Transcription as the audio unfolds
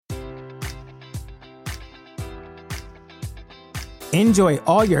Enjoy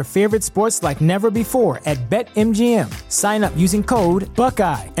all your favorite sports like never before at BetMGM. Sign up using code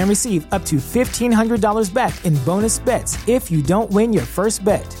Buckeye and receive up to $1,500 back in bonus bets if you don't win your first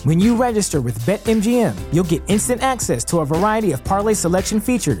bet. When you register with BetMGM, you'll get instant access to a variety of parlay selection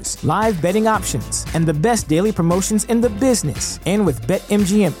features, live betting options, and the best daily promotions in the business. And with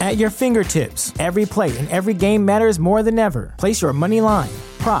BetMGM at your fingertips, every play and every game matters more than ever. Place your money line,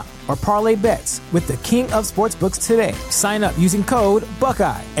 prop, or parlay bets with the king of sportsbooks today. Sign up using code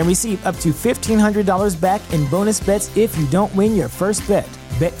Buckeye and receive up to $1,500 back in bonus bets if you don't win your first bet.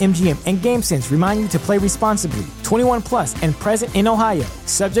 BetMGM and GameSense remind you to play responsibly. 21 plus and present in Ohio,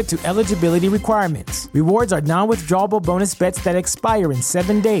 subject to eligibility requirements. Rewards are non-withdrawable bonus bets that expire in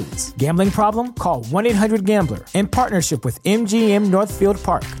 7 days. Gambling problem? Call 1-800-GAMBLER. In partnership with MGM Northfield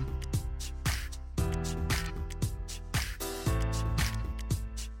Park.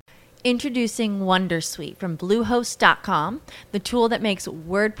 Introducing Wondersuite from Bluehost.com, the tool that makes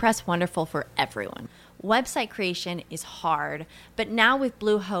WordPress wonderful for everyone. Website creation is hard, but now with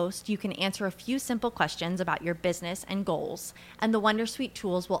Bluehost, you can answer a few simple questions about your business and goals, and the Wondersuite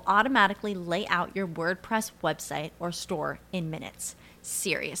tools will automatically lay out your WordPress website or store in minutes.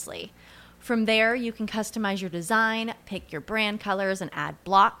 Seriously. From there, you can customize your design, pick your brand colors, and add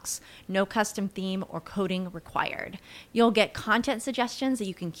blocks. No custom theme or coding required. You'll get content suggestions that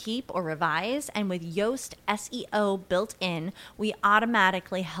you can keep or revise, and with Yoast SEO built in, we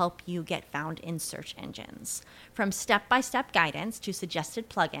automatically help you get found in search engines. From step-by-step guidance to suggested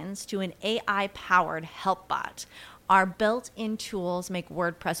plugins to an AI-powered help bot, our built-in tools make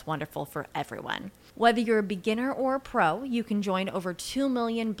WordPress wonderful for everyone. Whether you're a beginner or a pro, you can join over 2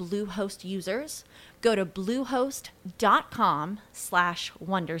 million Bluehost users. Go to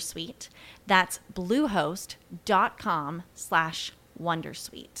bluehost.com/wondersuite. That's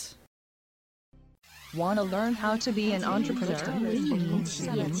bluehost.com/wondersuite. Want to learn how to be an entrepreneur?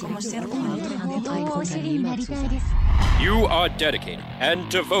 You are dedicated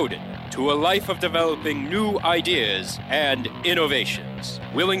and devoted to a life of developing new ideas and innovations,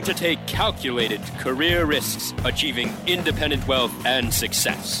 willing to take calculated career risks, achieving independent wealth and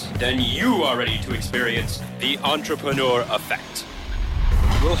success. Then you are ready to experience the Entrepreneur Effect.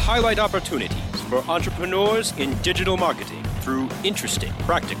 We'll highlight opportunities for entrepreneurs in digital marketing through interesting,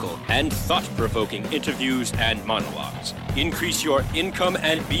 practical, and thought-provoking interviews and monologues. Increase your income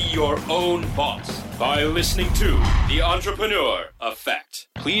and be your own boss by listening to The Entrepreneur Effect.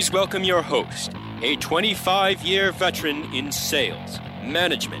 Please welcome your host, a 25-year veteran in sales,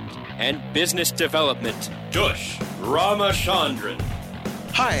 management, and business development, Dush Ramachandran.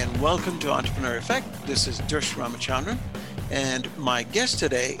 Hi, and welcome to Entrepreneur Effect. This is Dush Ramachandran, and my guest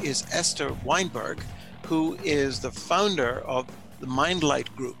today is Esther Weinberg, who is the founder of the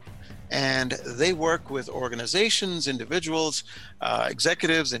Mindlight Group. And they work with organizations, individuals,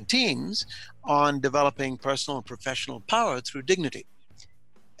 executives, and teams on developing personal and professional power through dignity.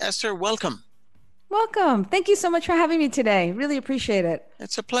 Esther, welcome. Welcome. Thank you so much for having me today. Really appreciate it.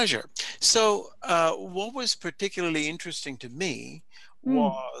 It's a pleasure. So what was particularly interesting to me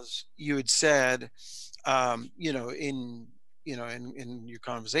was you had said, in your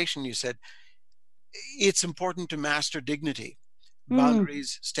conversation, you said, it's important to master dignity,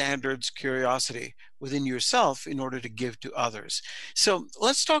 boundaries, standards, curiosity within yourself in order to give to others. So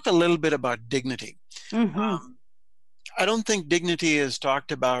let's talk a little bit about dignity. I don't think dignity is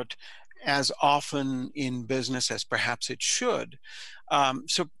talked about as often in business as perhaps it should.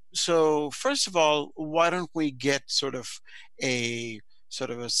 So first of all, why don't we get sort of a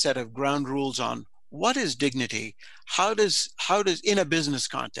set of ground rules on what is dignity? How does in a business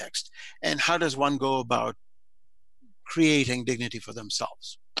context, and how does one go about creating dignity for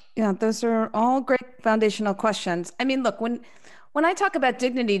themselves? Yeah, those are all great foundational questions. I mean, look, when I talk about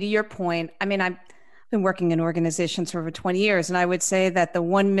dignity, to your point, I mean, I've been working in organizations for over 20 years, and I would say that the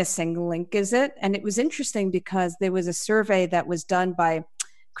one missing link is it. And it was interesting because there was a survey that was done by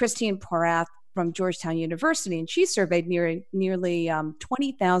Christine Porath from Georgetown University, and she surveyed nearly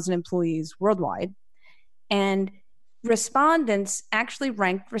 20,000 employees worldwide. And respondents actually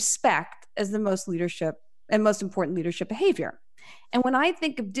ranked respect as the most important leadership behavior. And when I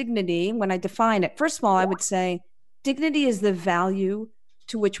think of dignity, when I define it, first of all, I would say dignity is the value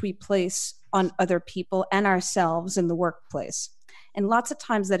to which we place on other people and ourselves in the workplace. And lots of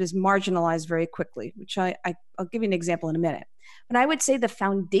times that is marginalized very quickly, which I'll give you an example in a minute. But I would say the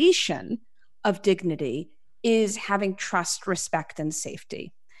foundation of dignity is having trust, respect, and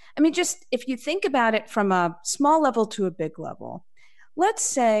safety. I mean, just if you think about it from a small level to a big level, let's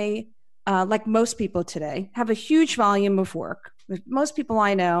say, like most people today, have a huge volume of work. Most people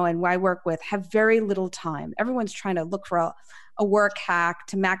I know and I work with have very little time. Everyone's trying to look for a work hack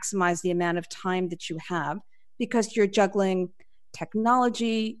to maximize the amount of time that you have, because you're juggling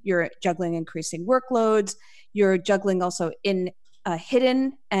technology, you're juggling increasing workloads, you're juggling also in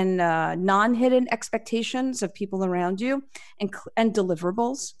hidden and non-hidden expectations of people around you, and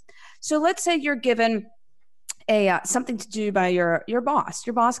deliverables. So let's say you're given something to do by your boss.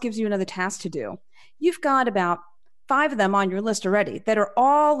 Your boss gives you another task to do. You've got about 5 of them on your list already that are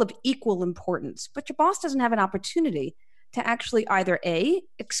all of equal importance, but your boss doesn't have an opportunity to actually either A,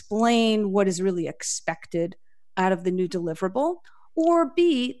 explain what is really expected out of the new deliverable, or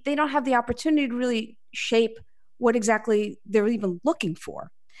B, they don't have the opportunity to really shape what exactly they're even looking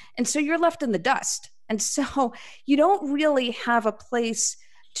for. And so you're left in the dust. And so you don't really have a place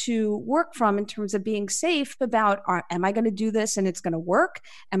to work from in terms of being safe about, am I going to do this and it's going to work?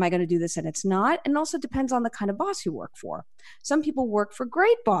 Am I going to do this and it's not? And also depends on the kind of boss you work for. Some people work for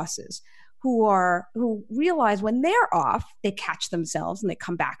great bosses who realize when they're off, they catch themselves and they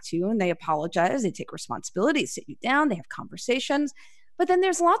come back to you and they apologize, they take responsibility, sit you down, they have conversations. But then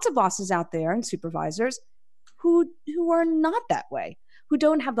there's lots of bosses out there and supervisors who are not that way, who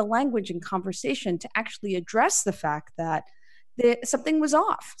don't have the language and conversation to actually address the fact that something was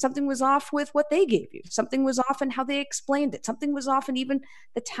off. Something was off with what they gave you. Something was off in how they explained it. Something was off in even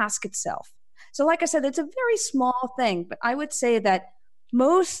the task itself. So like I said, it's a very small thing, but I would say that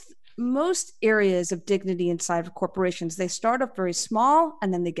most areas of dignity inside of corporations, they start off very small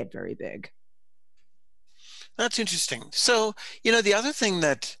and then they get very big. That's interesting. So, the other thing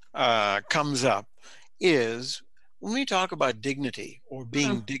that comes up is when we talk about dignity or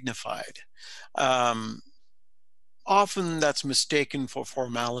being dignified, often that's mistaken for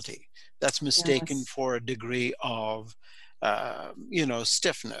formality. That's mistaken for a degree of,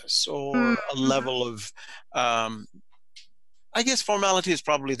 stiffness or a level of, I guess formality is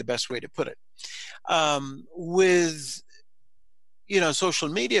probably the best way to put it. With, social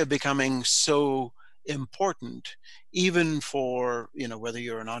media becoming so important, even for, whether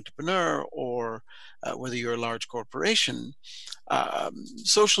you're an entrepreneur or whether you're a large corporation,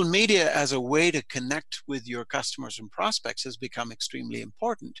 social media as a way to connect with your customers and prospects has become extremely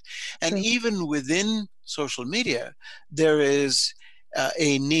important. And even within social media, there is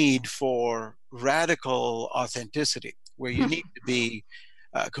a need for radical authenticity, where you need to be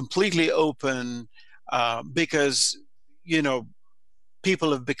completely open because,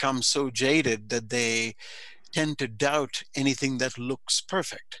 people have become so jaded that they tend to doubt anything that looks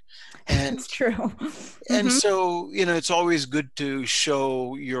perfect. And it's true. And so, it's always good to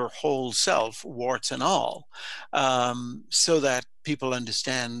show your whole self, warts and all, so that people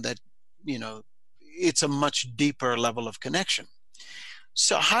understand that, it's a much deeper level of connection.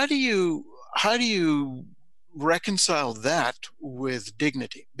 So how do you reconcile that with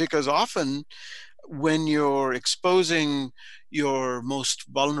dignity? Because often when you're exposing your most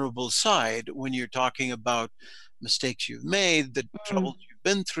vulnerable side, when you're talking about mistakes you've made, the troubles you've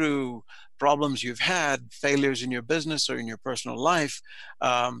been through, problems you've had, failures in your business or in your personal life,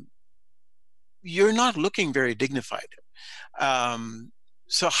 you're not looking very dignified.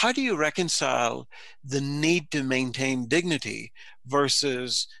 So how do you reconcile the need to maintain dignity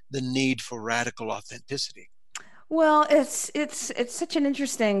versus the need for radical authenticity? Well, it's such an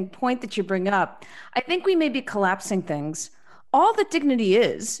interesting point that you bring up. I think we may be collapsing things. All that dignity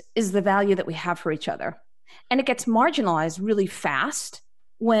is the value that we have for each other. And it gets marginalized really fast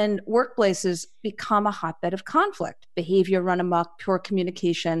when workplaces become a hotbed of conflict, behavior run amok, poor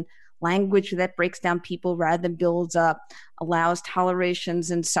communication, language that breaks down people rather than builds up, allows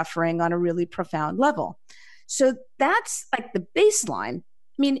tolerations and suffering on a really profound level. So that's like the baseline.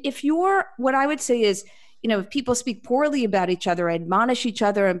 I mean, what I would say is, if people speak poorly about each other, admonish each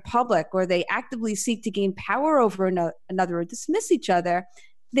other in public, or they actively seek to gain power over another or dismiss each other,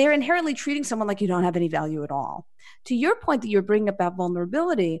 they're inherently treating someone like you don't have any value at all. To your point that you're bringing about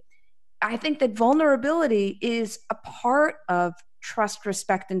vulnerability, I think that vulnerability is a part of trust,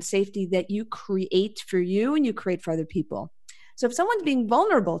 respect, and safety that you create for you and you create for other people. So if someone's being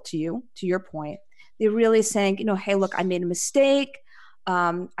vulnerable to you, to your point, they're really saying, hey, look, I made a mistake.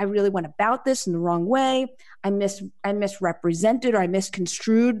 I really went about this in the wrong way. I misrepresented or I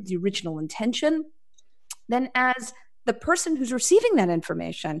misconstrued the original intention. Then as the person who's receiving that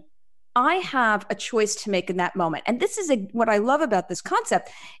information, I have a choice to make in that moment. And this is what I love about this concept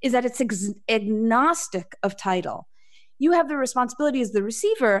is that it's agnostic of title. You have the responsibility as the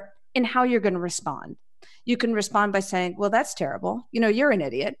receiver in how you're going to respond. You can respond by saying, well, that's terrible. You're an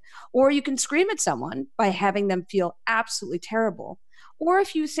idiot. Or you can scream at someone by having them feel absolutely terrible. Or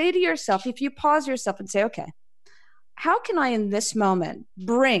if you say to yourself, if you pause yourself and say, okay, how can I in this moment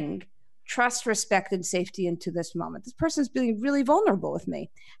bring trust, respect, and safety into this moment? This person's being really vulnerable with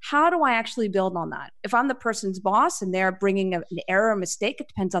me. How do I actually build on that? If I'm the person's boss and they're bringing an error or mistake, it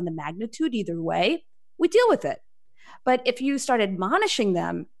depends on the magnitude. Either way, we deal with it. But if you start admonishing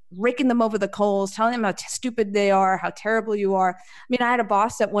them, raking them over the coals, telling them how stupid they are, how terrible you are. I mean, I had a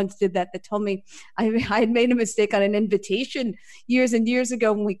boss that once did that told me I had made a mistake on an invitation years and years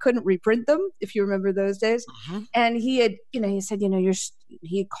ago when we couldn't reprint them, if you remember those days. Mm-hmm. And he had, he said,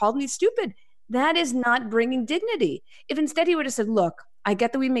 he called me stupid. That is not bringing dignity. If instead he would have said, look, I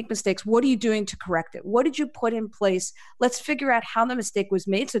get that we make mistakes. What are you doing to correct it? What did you put in place? Let's figure out how the mistake was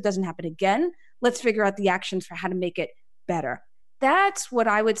made so it doesn't happen again. Let's figure out the actions for how to make it better. That's what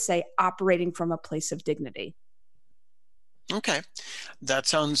I would say, operating from a place of dignity. Okay, that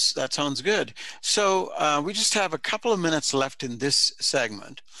sounds good. So we just have a couple of minutes left in this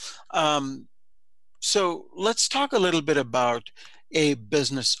segment. So let's talk a little bit about a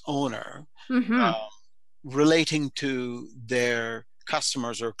business owner relating to their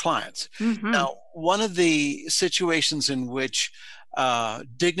customers or clients. Mm-hmm. Now, one of the situations in which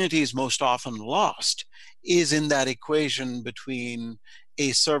dignity is most often lost is in that equation between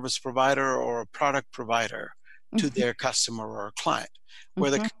a service provider or a product provider to their customer or client, where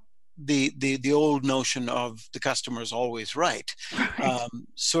the old notion of the customer is always right.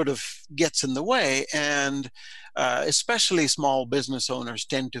 Sort of gets in the way, and especially small business owners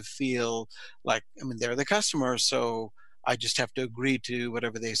tend to feel like, they're the customer, so I just have to agree to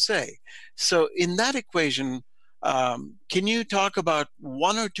whatever they say. So in that equation, can you talk about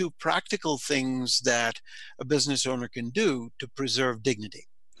one or two practical things that a business owner can do to preserve dignity?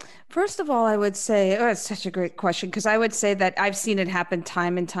 First of all, I would say, it's such a great question, because I would say that I've seen it happen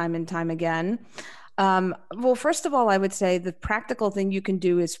time and time and time again. Well, first of all, I would say the practical thing you can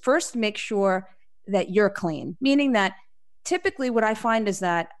do is first make sure that you're clean, meaning that typically what I find is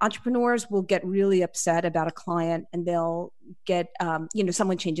that entrepreneurs will get really upset about a client, and they'll get,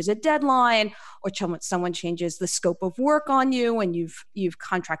 someone changes a deadline, or someone changes the scope of work on you, and you've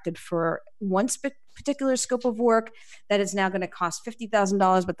contracted for one particular scope of work that is now going to cost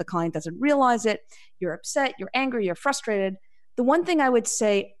 $50,000, but the client doesn't realize it. You're upset, you're angry, you're frustrated. The one thing I would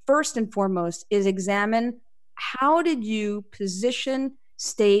say first and foremost is examine, how did you position,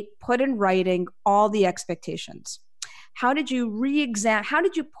 state, put in writing all the expectations? How did you how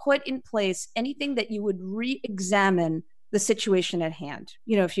did you put in place anything that you would re-examine the situation at hand?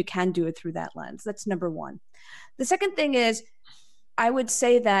 If you can do it through that lens. That's number one. The second thing is, I would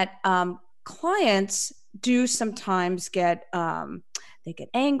say that clients do sometimes get they get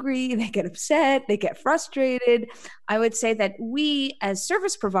angry, they get upset, they get frustrated. I would say that we as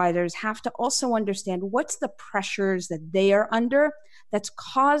service providers have to also understand what's the pressures that they are under that's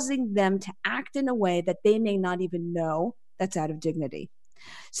causing them to act in a way that they may not even know that's out of dignity.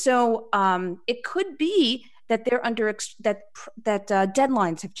 So it could be that they're under that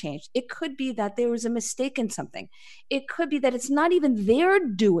deadlines have changed. It could be that there was a mistake in something. It could be that it's not even their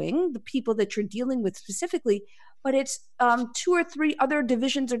doing, the people that you're dealing with specifically, but it's 2 or 3 other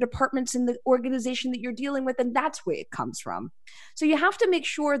divisions or departments in the organization that you're dealing with, and that's where it comes from. So you have to make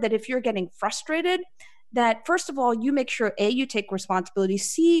sure that if you're getting frustrated, that first of all, you make sure, A, you take responsibility,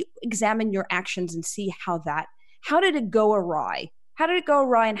 C, examine your actions and see how did it go awry? How did it go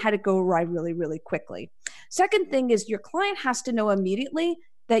awry, and how did it go awry really, really quickly? Second thing is, your client has to know immediately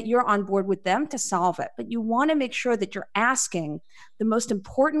that you're on board with them to solve it. But you want to make sure that you're asking the most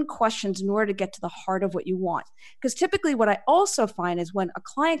important questions in order to get to the heart of what you want. Because typically what I also find is when a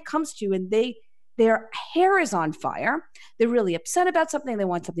client comes to you and their hair is on fire, they're really upset about something, they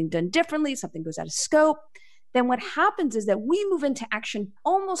want something done differently, something goes out of scope, then what happens is that we move into action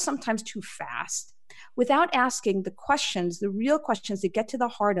almost sometimes too fast without asking the questions, the real questions that get to the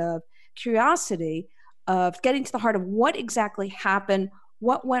heart of curiosity, of getting to the heart of what exactly happened,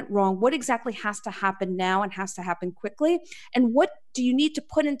 what went wrong, what exactly has to happen now and has to happen quickly, and what do you need to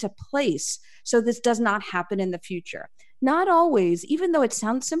put into place so this does not happen in the future. Not always, even though it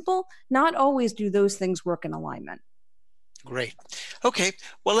sounds simple, not always do those things work in alignment. Great. Okay,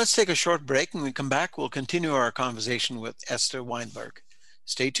 well, let's take a short break. When we come back, we'll continue our conversation with Esther Weinberg.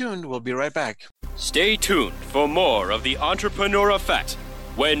 Stay tuned. We'll be right back. Stay tuned for more of The Entrepreneur Effect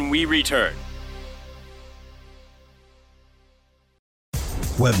when we return.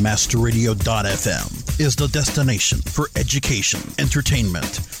 Webmasterradio.fm is the destination for education,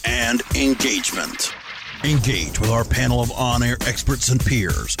 entertainment, and engagement. Engage with our panel of on-air experts and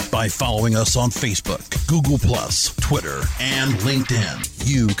peers by following us on Facebook, Google+, Twitter, and LinkedIn.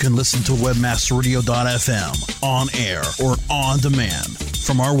 You can listen to Webmasterradio.fm on air or on demand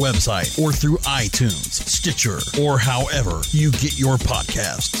from our website or through iTunes, Stitcher, or however you get your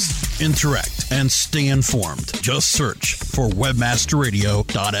podcasts. Interact and stay informed. Just search for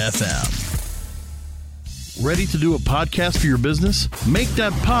webmasterradio.fm. Ready to do a podcast for your business? Make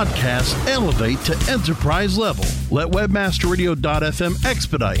that podcast elevate to enterprise level. Let webmasterradio.fm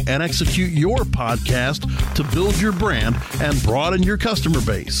expedite and execute your podcast to build your brand and broaden your customer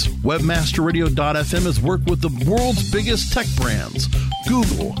base. Webmasterradio.fm has worked with the world's biggest tech brands,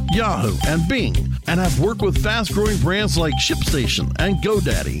 Google, Yahoo, and Bing, and have worked with fast-growing brands like ShipStation and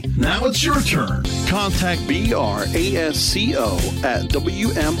GoDaddy. Now it's your turn. Contact BRASCO at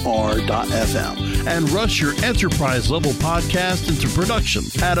WMR.fm and rush your enterprise-level podcast into production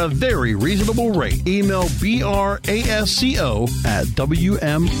at a very reasonable rate. Email BRASCO at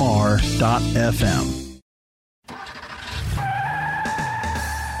WMR.fm.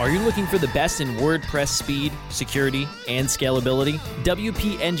 Are you looking for the best in WordPress speed, security, and scalability?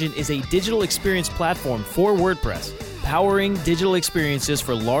 WP Engine is a digital experience platform for WordPress, powering digital experiences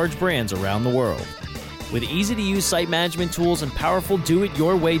for large brands around the world. With easy-to-use site management tools and powerful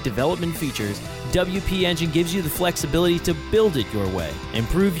do-it-your-way development features, WP Engine gives you the flexibility to build it your way.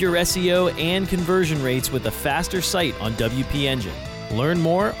 Improve your SEO and conversion rates with a faster site on WP Engine. Learn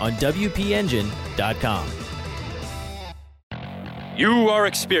more on WPEngine.com. You are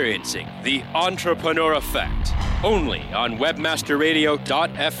experiencing the Entrepreneur Effect, only on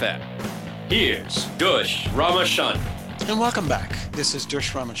webmasterradio.fm. Here's Dush Ramachandran. And welcome back. This is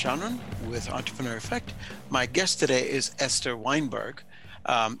Dush Ramachandran with Entrepreneur Effect. My guest today is Esther Weinberg,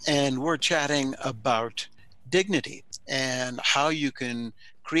 and we're chatting about dignity and how you can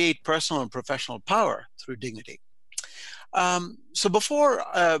create personal and professional power through dignity. So before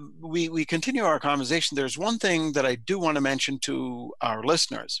we continue our conversation, there's one thing that I do want to mention to our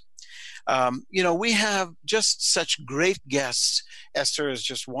listeners. We have just such great guests. Esther is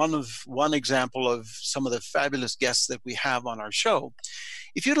just one example of some of the fabulous guests that we have on our show.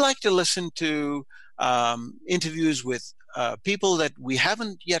 If you'd like to listen to interviews with people that we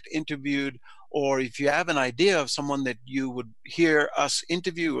haven't yet interviewed, or if you have an idea of someone that you would hear us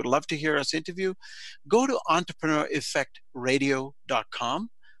interview, would love to hear us interview, go to entrepreneureffectradio.com,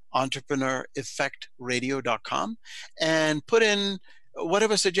 entrepreneureffectradio.com, and put in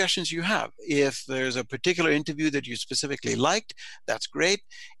whatever suggestions you have. If there's a particular interview that you specifically liked, that's great.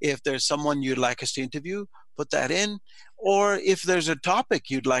 If there's someone you'd like us to interview, put that in. Or if there's a topic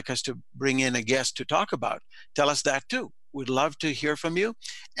you'd like us to bring in a guest to talk about, tell us that too. We'd love to hear from you,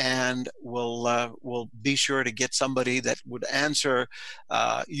 and we'll be sure to get somebody that would answer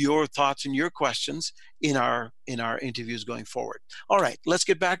your thoughts and your questions in our interviews going forward. All right, let's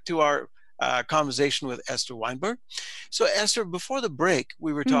get back to our conversation with Esther Weinberg. So Esther, before the break,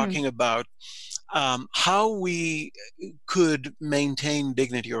 we were talking about how we could maintain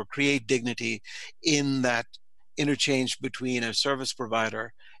dignity or create dignity in that interchange between a service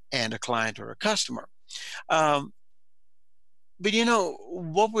provider and a client or a customer. But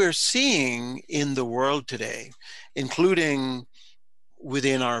what we're seeing in the world today, including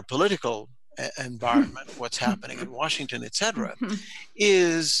within our political environment, what's happening in Washington, etc.,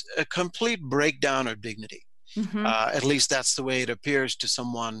 is a complete breakdown of dignity. At least that's the way it appears to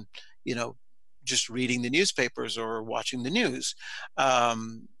someone, just reading the newspapers or watching the news.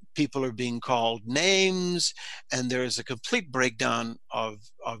 People are being called names, and there is a complete breakdown of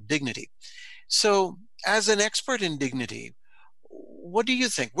dignity. So as an expert in dignity, what do you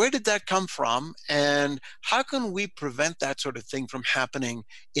think? Where did that come from? And how can we prevent that sort of thing from happening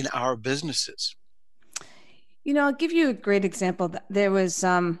in our businesses? I'll give you a great example. There was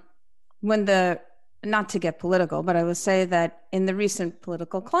not to get political, but I will say that in the recent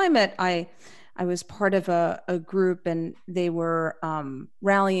political climate, I was part of a group, and they were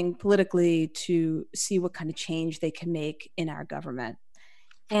rallying politically to see what kind of change they can make in our government.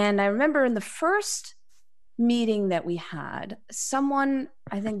 And I remember in the first meeting that we had, someone,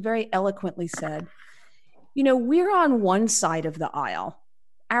 I think, very eloquently said, we're on one side of the aisle.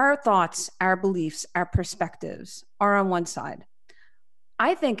 Our thoughts, our beliefs, our perspectives are on one side.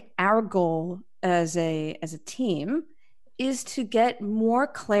 I think our goal as a team is to get more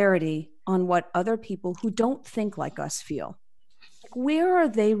clarity on what other people who don't think like us feel. Where are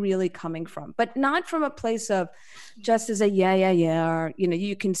they really coming from? But not from a place of just as a yeah, or,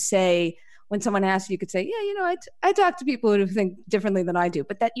 you can say, when someone asks you, could say, I talk to people who think differently than I do,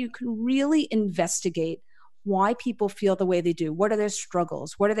 but that you can really investigate why people feel the way they do. What are their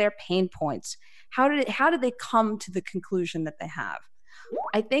struggles? What are their pain points? How did they come to the conclusion that they have?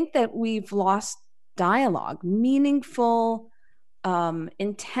 I think that we've lost dialogue, meaningful,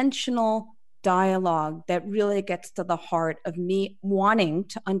 intentional dialogue that really gets to the heart of me wanting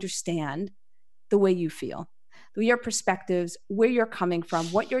to understand the way you feel, your perspectives, where you're coming from,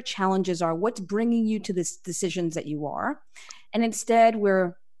 what your challenges are, what's bringing you to the decisions that you are. And instead,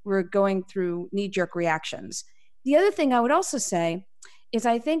 we're going through knee-jerk reactions. The other thing I would also say is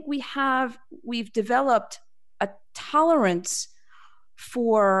I think we've developed a tolerance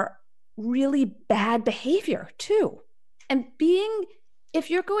for really bad behavior too. And if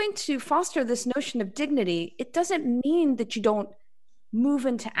you're going to foster this notion of dignity, it doesn't mean that you don't move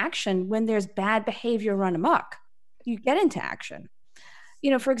into action when there's bad behavior run amok. You get into action.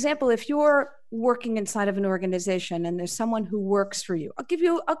 For example, if you're working inside of an organization and there's someone who works for you, I'll give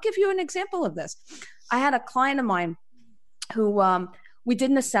you an example of this. I had a client of mine who we did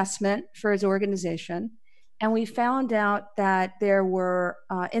an assessment for his organization, and we found out that there were,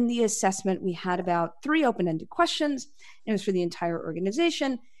 in the assessment, we had about 3 open-ended questions. It was for the entire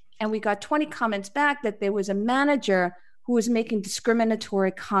organization. And we got 20 comments back that there was a manager who was making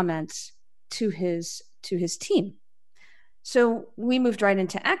discriminatory comments to his team. So we moved right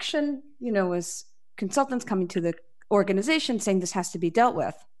into action, as consultants coming to the organization saying this has to be dealt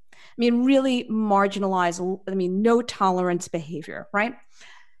with. Really marginalized, no tolerance behavior, right?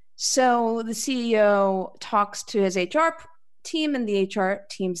 So the CEO talks to his HR team, and the HR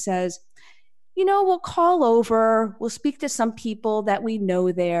team says, we'll call over, we'll speak to some people that we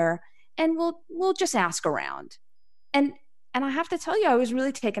know there, and we'll just ask around. And I have to tell you, I was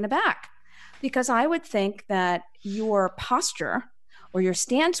really taken aback, because I would think that your posture or your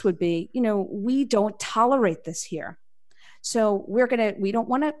stance would be, we don't tolerate this here. So we don't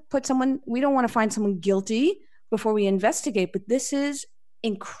want to find someone guilty before we investigate, but this is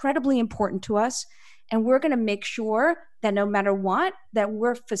incredibly important to us. And we're going to make sure that no matter what, that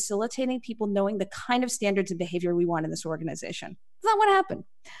we're facilitating people knowing the kind of standards and behavior we want in this organization. That's not what happened.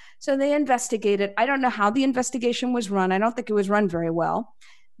 So they investigated. I don't know how the investigation was run. I don't think it was run very well.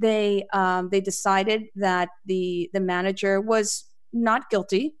 They decided that the manager was not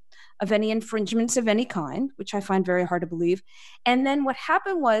guilty of any infringements of any kind, which I find very hard to believe. And then what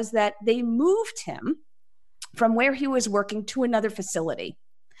happened was that they moved him from where he was working to another facility.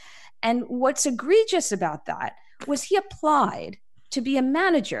 And what's egregious about that was he applied to be a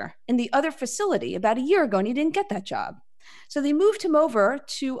manager in the other facility about a year ago, and he didn't get that job. So they moved him over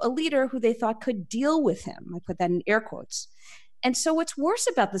to a leader who they thought could deal with him. I put that in air quotes. And so what's worse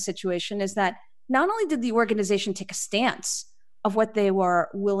about the situation is that not only did the organization take a stance of what they were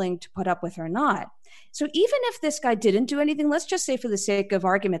willing to put up with or not, so even if this guy didn't do anything, let's just say for the sake of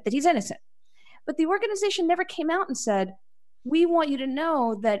argument that he's innocent, but the organization never came out and said, we want you to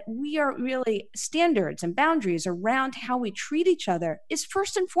know that we are really standards and boundaries around how we treat each other is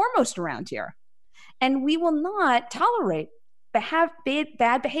first and foremost around here. And we will not tolerate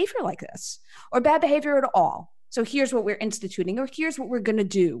bad behavior like this or bad behavior at all. So here's what we're instituting, or here's what we're going to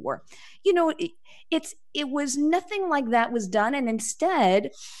do. Or, it was nothing like that was done. And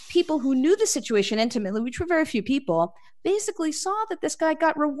instead, people who knew the situation intimately, which were very few people, basically saw that this guy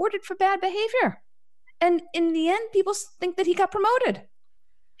got rewarded for bad behavior. And in the end, people think that he got promoted.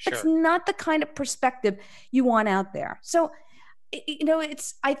 Sure. It's not the kind of perspective you want out there. So,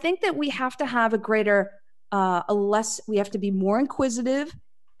 I think that we have to have we have to be more inquisitive,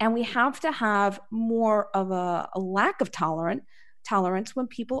 and we have to have more of a lack of tolerance when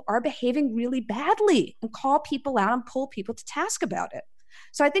people are behaving really badly, and call people out and pull people to task about it.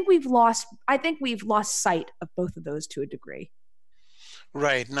 So I think we've lost sight of both of those to a degree.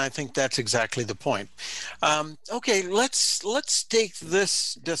 Right, and I think that's exactly the point. Okay, let's take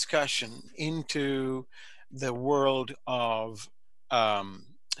this discussion into the world of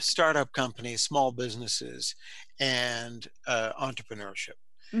startup companies, small businesses, and entrepreneurship.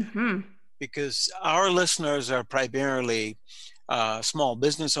 Mm-hmm. Because our listeners are primarily small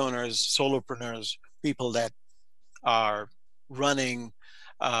business owners, solopreneurs, people that are running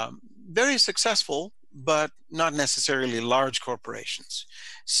very successful, but not necessarily large corporations.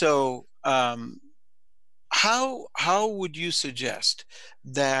 So how would you suggest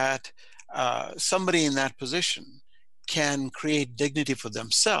that somebody in that position can create dignity for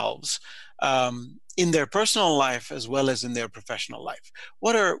themselves in their personal life as well as in their professional life?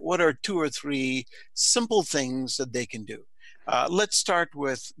 What are 2 or 3 simple things that they can do? Let's start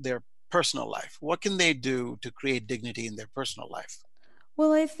with their personal life. What can they do to create dignity in their personal life?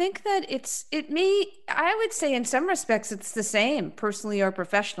 Well, I think that I would say in some respects it's the same, personally or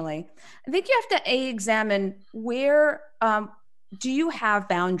professionally. I think you have to examine where do you have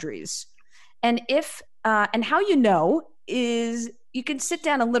boundaries, and and how is you can sit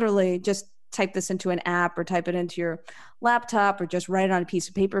down and literally just type this into an app or type it into your laptop or just write it on a piece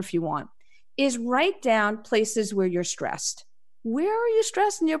of paper if you want. is write down places where you're stressed. Where are you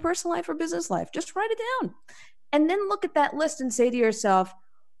stressed in your personal life or business life? Just write it down. And then look at that list and say to yourself,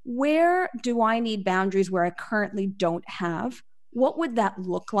 where do I need boundaries where I currently don't have? What would that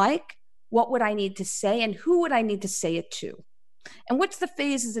look like? What would I need to say? And who would I need to say it to? And what's the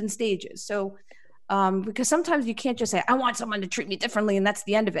phases and stages? So, because sometimes you can't just say, I want someone to treat me differently, and that's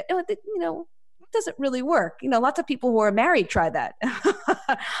the end of it. It doesn't really work. Lots of people who are married try that.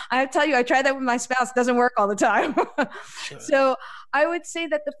 I tell you, I tried that with my spouse. It doesn't work all the time. Sure. So I would say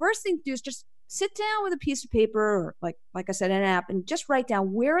that the first thing to do is just sit down with a piece of paper, or like I said, an app, and just write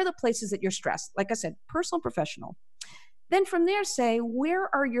down where are the places that you're stressed. Like I said, personal, professional. Then from there, say,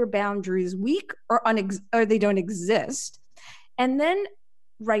 where are your boundaries weak or they don't exist? And then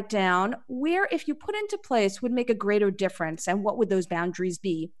write down where, if you put into place, would make a greater difference, and what would those boundaries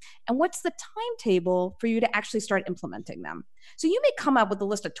be? And what's the timetable for you to actually start implementing them? So you may come up with a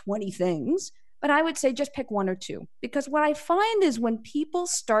list of 20 things, but I would say just pick one or two, because what I find is when people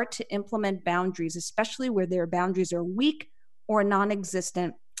start to implement boundaries, especially where their boundaries are weak or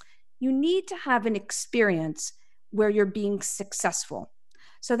non-existent, you need to have an experience where you're being successful.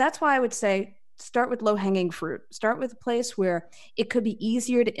 So that's why I would say start with low-hanging fruit. Start with a place where it could be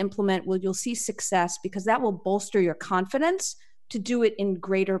easier to implement, where you'll see success, because that will bolster your confidence to do it in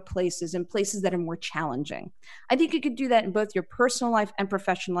greater places, in places that are more challenging. I think you could do that in both your personal life and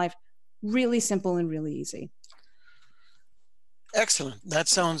professional life. Really simple and really easy. Excellent. That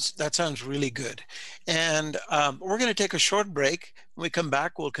sounds really good. And we're going to take a short break. When we come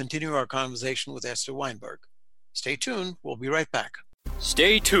back, we'll continue our conversation with Esther Weinberg. Stay tuned. We'll be right back.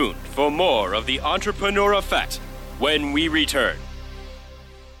 Stay tuned for more of the Entrepreneur Effect when we return.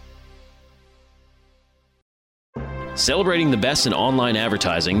 Celebrating the best in online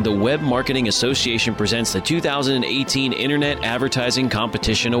advertising, the Web Marketing Association presents the 2018 Internet Advertising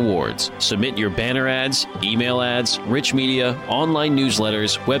Competition Awards. Submit your banner ads, email ads, rich media, online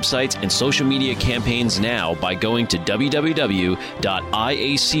newsletters, websites, and social media campaigns now by going to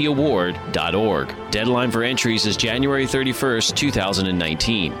www.iacaward.org. Deadline for entries is January 31st,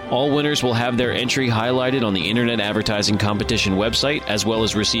 2019. All winners will have their entry highlighted on the Internet Advertising Competition website, as well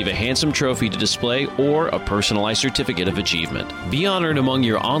as receive a handsome trophy to display or a personalized certificate of achievement. Be honored among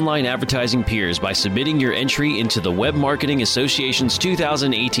your online advertising peers by submitting your entry into the Web Marketing Association's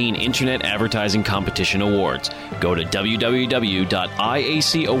 2018 Internet Advertising Competition Awards. Go to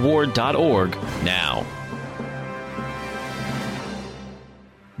www.iacaward.org now.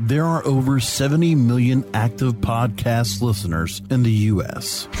 There are over 70 million active podcast listeners in the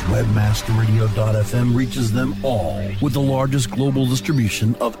U.S. Webmasterradio.fm reaches them all with the largest global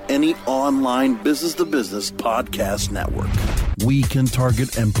distribution of any online business-to-business podcast network. We can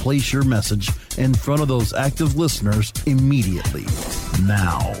target and place your message in front of those active listeners immediately.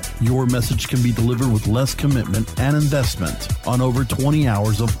 Now, your message can be delivered with less commitment and investment on over 20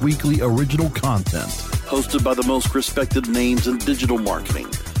 hours of weekly original content hosted by the most respected names in digital marketing,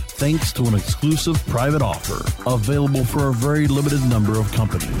 thanks to an exclusive private offer available for a very limited number of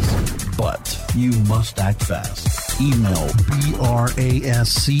companies. But you must act fast. Email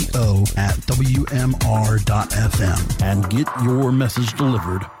brasco@wmr.fm and get your message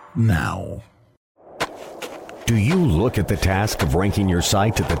delivered now. Do you look at the task of ranking your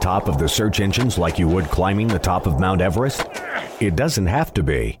site at the top of the search engines like you would climbing the top of Mount Everest? It doesn't have to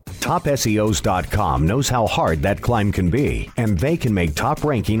be. TopSEOs.com knows how hard that climb can be, and they can make top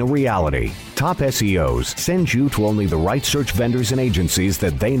ranking a reality. Top SEOs sends you to only the right search vendors and agencies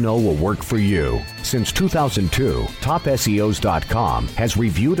that they know will work for you. Since 2002, TopSEOs.com has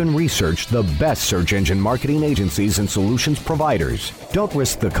reviewed and researched the best search engine marketing agencies and solutions providers. Don't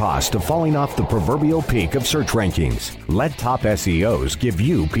risk the cost of falling off the proverbial peak of search rankings. Let Top SEOs give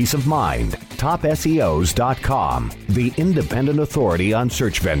you peace of mind. TopSEOs.com, the independent authority on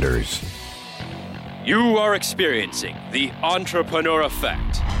search vendors. You are experiencing the Entrepreneur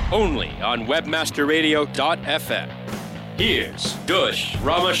Effect, only on WebmasterRadio.fm. Here's Dush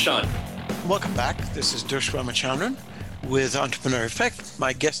Ramachandran. Welcome back. This is Dush Ramachandran with Entrepreneur Effect.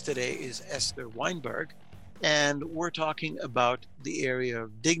 My guest today is Esther Weinberg, and we're talking about the area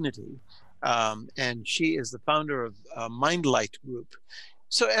of dignity. And she is the founder of Mindlight Group.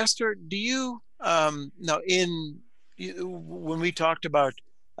 So, Esther, do you when we talked about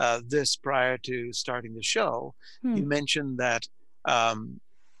this prior to starting the show, you mentioned that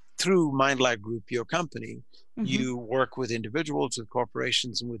through Mindlight Group, your company, you work with individuals, with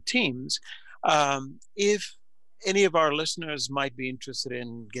corporations, and with teams. If any of our listeners might be interested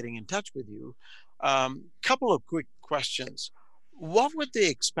in getting in touch with you, couple of quick questions. What would they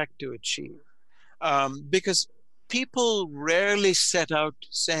expect to achieve? Because people rarely set out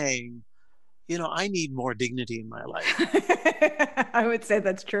saying, I need more dignity in my life. I would say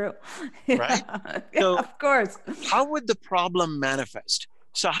that's true. Right? Yeah, So of course. how would the problem manifest?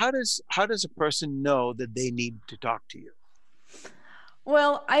 So how does a person know that they need to talk to you?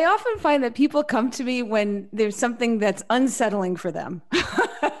 Well, I often find that people come to me when there's something that's unsettling for them.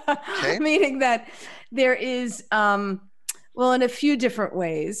 Okay. Meaning that there is, well, in a few different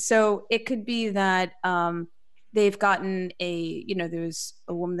ways. So it could be that they've gotten there's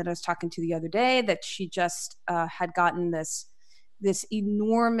a woman that I was talking to the other day that she just had gotten this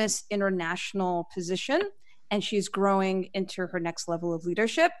enormous international position, and she's growing into her next level of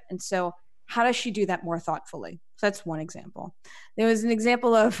leadership. And so how does she do that more thoughtfully? So that's one example. There was an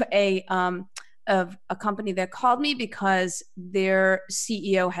example of a company that called me because their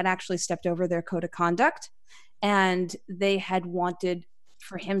CEO had actually stepped over their code of conduct, and they had wanted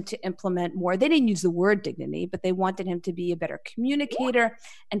for him to implement more. They didn't use the word dignity, but they wanted him to be a better communicator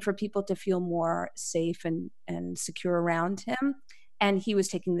and for people to feel more safe and secure around him. And he was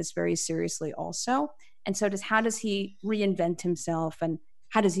taking this very seriously also. And so how does he reinvent himself, and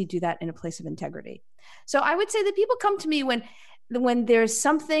how does he do that in a place of integrity? So I would say that people come to me when there's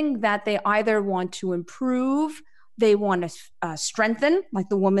something that they either want to improve, they want to strengthen, like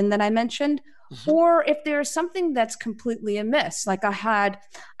the woman that I mentioned, or if there's something that's completely amiss. Like I had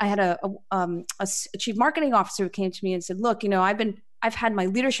a chief marketing officer who came to me and said, look, I've had my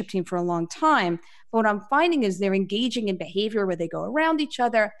leadership team for a long time, but what I'm finding is they're engaging in behavior where they go around each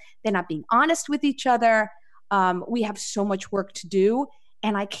other. They're not being honest with each other. We have so much work to do,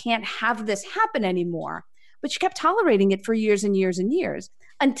 and I can't have this happen anymore. But she kept tolerating it for years and years and years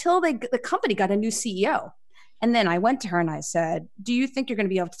until the company got a new CEO. And then I went to her and I said, do you think you're going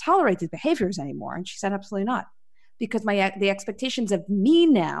to be able to tolerate these behaviors anymore? And she said, absolutely not, because the expectations of me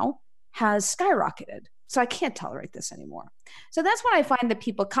now has skyrocketed. So I can't tolerate this anymore. So that's when I find that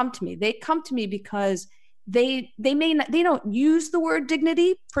people come to me. They come to me because they don't use the word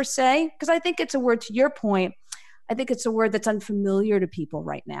dignity per se, because I think it's a word, to your point, I think it's a word that's unfamiliar to people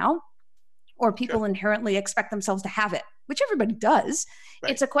right now, or people inherently expect themselves to have it, which everybody does.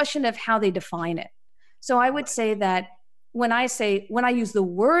 Right. It's a question of how they define it. So I would say that when I use the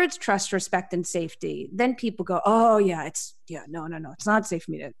words trust, respect, and safety, then people go, oh yeah, no, it's not safe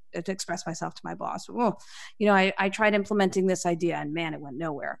for me to express myself to my boss. Oh, I tried implementing this idea and man, it went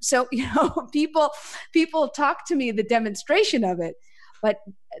nowhere. So, people talk to me the demonstration of it, but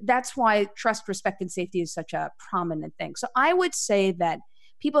that's why trust, respect, and safety is such a prominent thing. So I would say that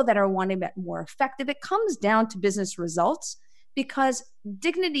people that are wanting that more effective, it comes down to business results, because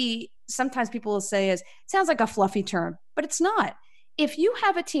dignity, sometimes people will say it sounds like a fluffy term, but it's not. If you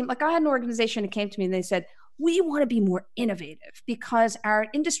have a team, like I had an organization that came to me and they said, we want to be more innovative because our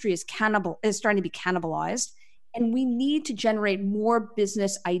industry is starting to be cannibalized, and we need to generate more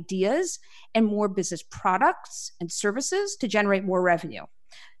business ideas and more business products and services to generate more revenue.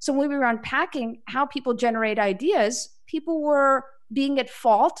 So when we were unpacking how people generate ideas, people were being at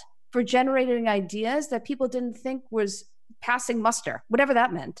fault for generating ideas that people didn't think was passing muster, whatever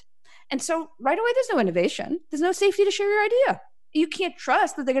that meant. And so right away, there's no innovation. There's no safety to share your idea. You can't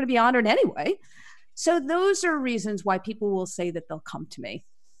trust that they're going to be honored anyway. So those are reasons why people will say that they'll come to me.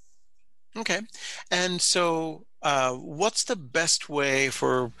 Okay. And so what's the best way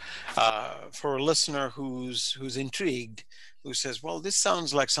for a listener who's intrigued, who says, well, this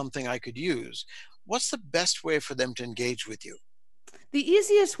sounds like something I could use? What's the best way for them to engage with you? The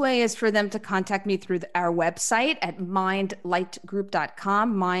easiest way is for them to contact me through our website at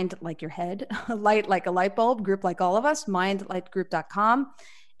mindlightgroup.com. Mind like your head, light like a light bulb, group like all of us, mindlightgroup.com.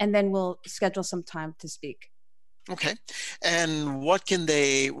 And then we'll schedule some time to speak. Okay. And what can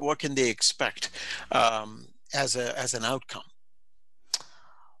they expect as an outcome?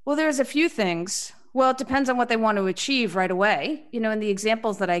 Well, there's a few things. Well, it depends on what they want to achieve right away. In the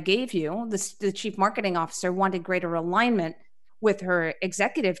examples that I gave you, the chief marketing officer wanted greater alignment with her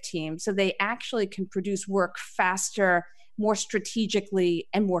executive team, so they actually can produce work faster, more strategically,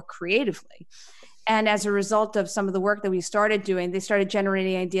 and more creatively. And as a result of some of the work that we started doing, they started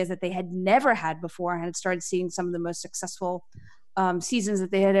generating ideas that they had never had before, and had started seeing some of the most successful seasons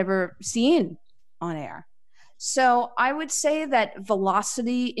that they had ever seen on air. So I would say that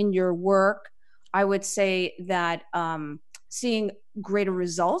velocity in your work, I would say that seeing greater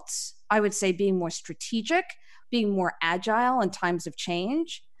results, I would say being more strategic, being more agile in times of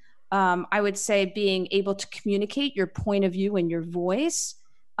change. I would say being able to communicate your point of view and your voice,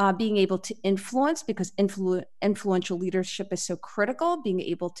 being able to influence, because influential leadership is so critical, being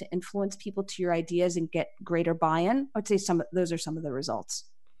able to influence people to your ideas and get greater buy-in. I would say those are some of the results.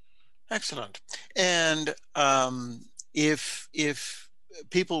 Excellent. And if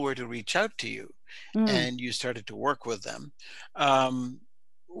people were to reach out to you and you started to work with them,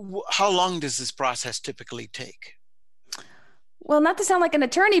 how long does this process typically take? Well, not to sound like an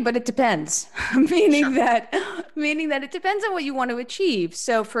attorney, but it depends. meaning that it depends on what you want to achieve.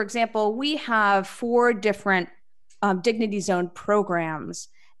 So, for example, we have 4 different Dignity Zone programs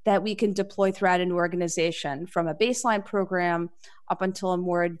that we can deploy throughout an organization, from a baseline program up until a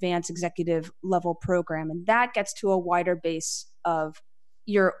more advanced executive level program. And that gets to a wider base of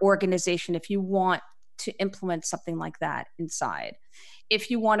your organization if you want to implement something like that inside. If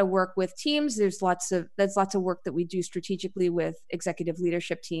you want to work with teams, there's lots of work that we do strategically with executive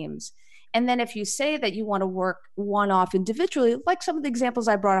leadership teams. And then if you say that you want to work one-off individually, like some of the examples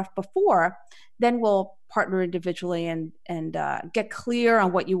I brought up before, then we'll partner individually and get clear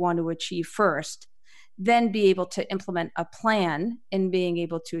on what you want to achieve first, then be able to implement a plan and being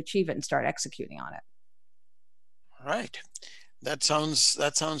able to achieve it and start executing on it. All right. That sounds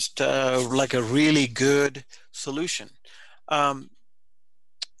like a really good solution.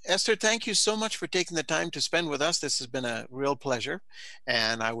 Esther, thank you so much for taking the time to spend with us. This has been a real pleasure,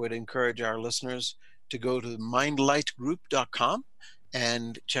 and I would encourage our listeners to go to mindlightgroup.com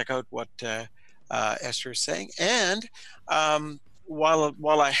and check out what Esther is saying. And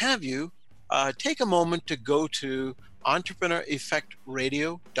while I have you, take a moment to go to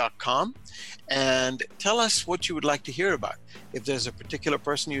entrepreneureffectradio.com and tell us what you would like to hear about. If there's a particular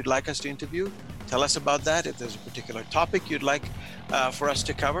person you'd like us to interview, tell us about that. If there's a particular topic you'd like for us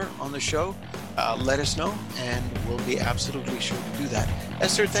to cover on the show, let us know, and we'll be absolutely sure to do that.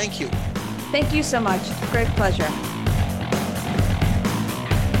 Esther, thank you. Thank you so much. Great pleasure.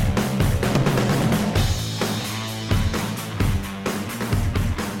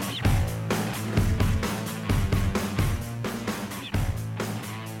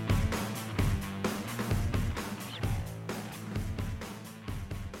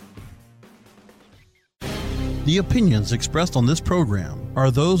 The opinions expressed on this program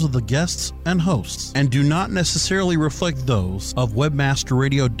are those of the guests and hosts and do not necessarily reflect those of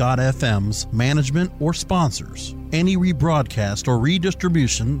webmasterradio.fm's management or sponsors. Any rebroadcast or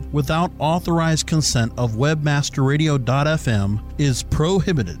redistribution without authorized consent of webmasterradio.fm is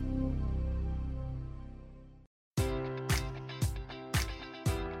prohibited.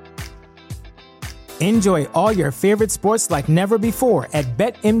 Enjoy all your favorite sports like never before at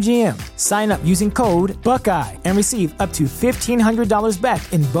BetMGM. Sign up using code Buckeye and receive up to $1,500 back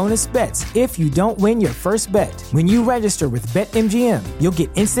in bonus bets if you don't win your first bet. When you register with BetMGM, you'll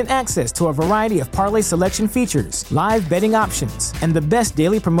get instant access to a variety of parlay selection features, live betting options, and the best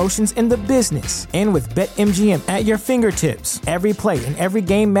daily promotions in the business. And with BetMGM at your fingertips, every play and every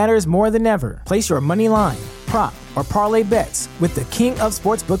game matters more than ever. Place your money line, prop, or parlay bets with the king of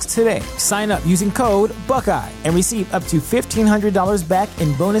sportsbooks today. Sign up using code Buckeye and receive up to $1,500 back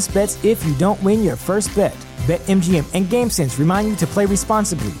in bonus bets if you don't win your first bet. BetMGM and GameSense remind you to play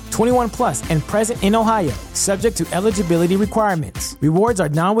responsibly. 21 plus and present in Ohio, subject to eligibility requirements. Rewards are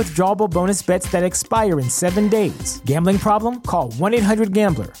non-withdrawable bonus bets that expire in 7 days. Gambling problem? Call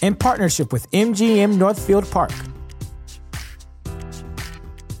 1-800-GAMBLER. In partnership with MGM Northfield Park.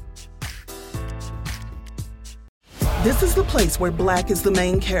 This is the place where Black is the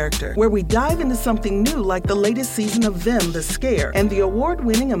main character, where we dive into something new like the latest season of Them, The Scare, and the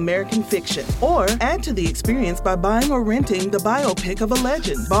award-winning American Fiction. Or add to the experience by buying or renting the biopic of a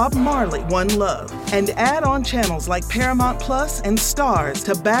legend, Bob Marley, One Love. And add on channels like Paramount Plus and Stars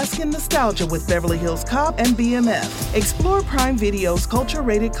to bask in nostalgia with Beverly Hills Cop and BMF. Explore Prime Video's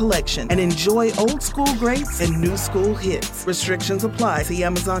culture-rated collection and enjoy old school greats and new school hits. Restrictions apply. See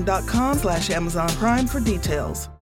Amazon.com/Amazon Prime for details.